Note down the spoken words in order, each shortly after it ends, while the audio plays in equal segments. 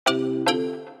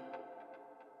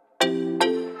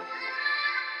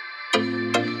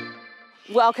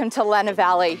Welcome to Lenah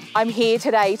Valley. I'm here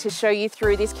today to show you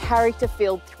through this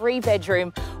character-filled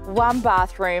 3-bedroom,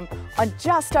 1-bathroom on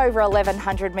just over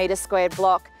 1,100 metre squared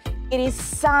block. It is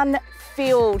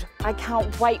sun-filled. I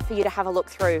can't wait for you to have a look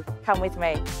through. Come with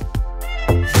me.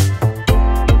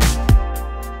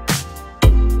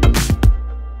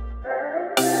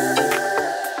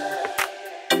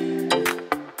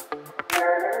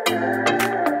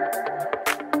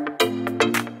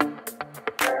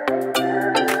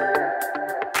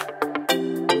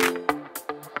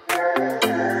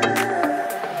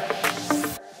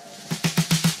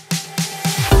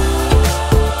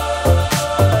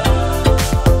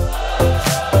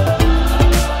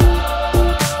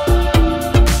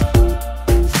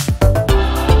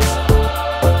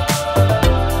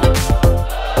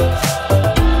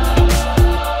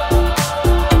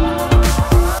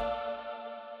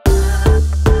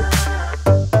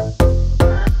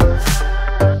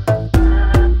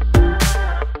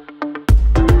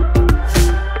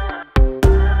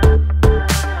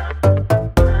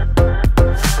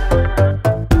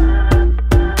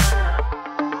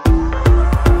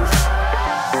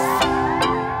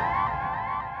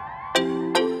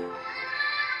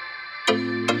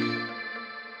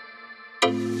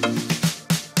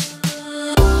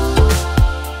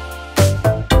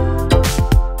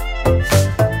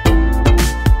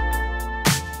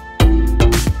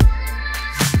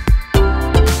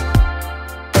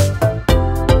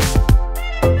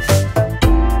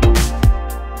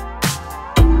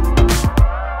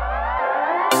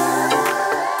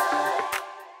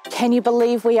 Can you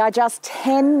believe we are just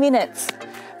 10 minutes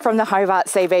from the Hobart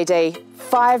CBD,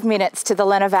 5 minutes to the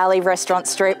Lenah Valley restaurant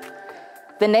strip?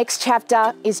 The next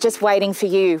chapter is just waiting for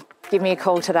you. Give me a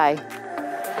call today.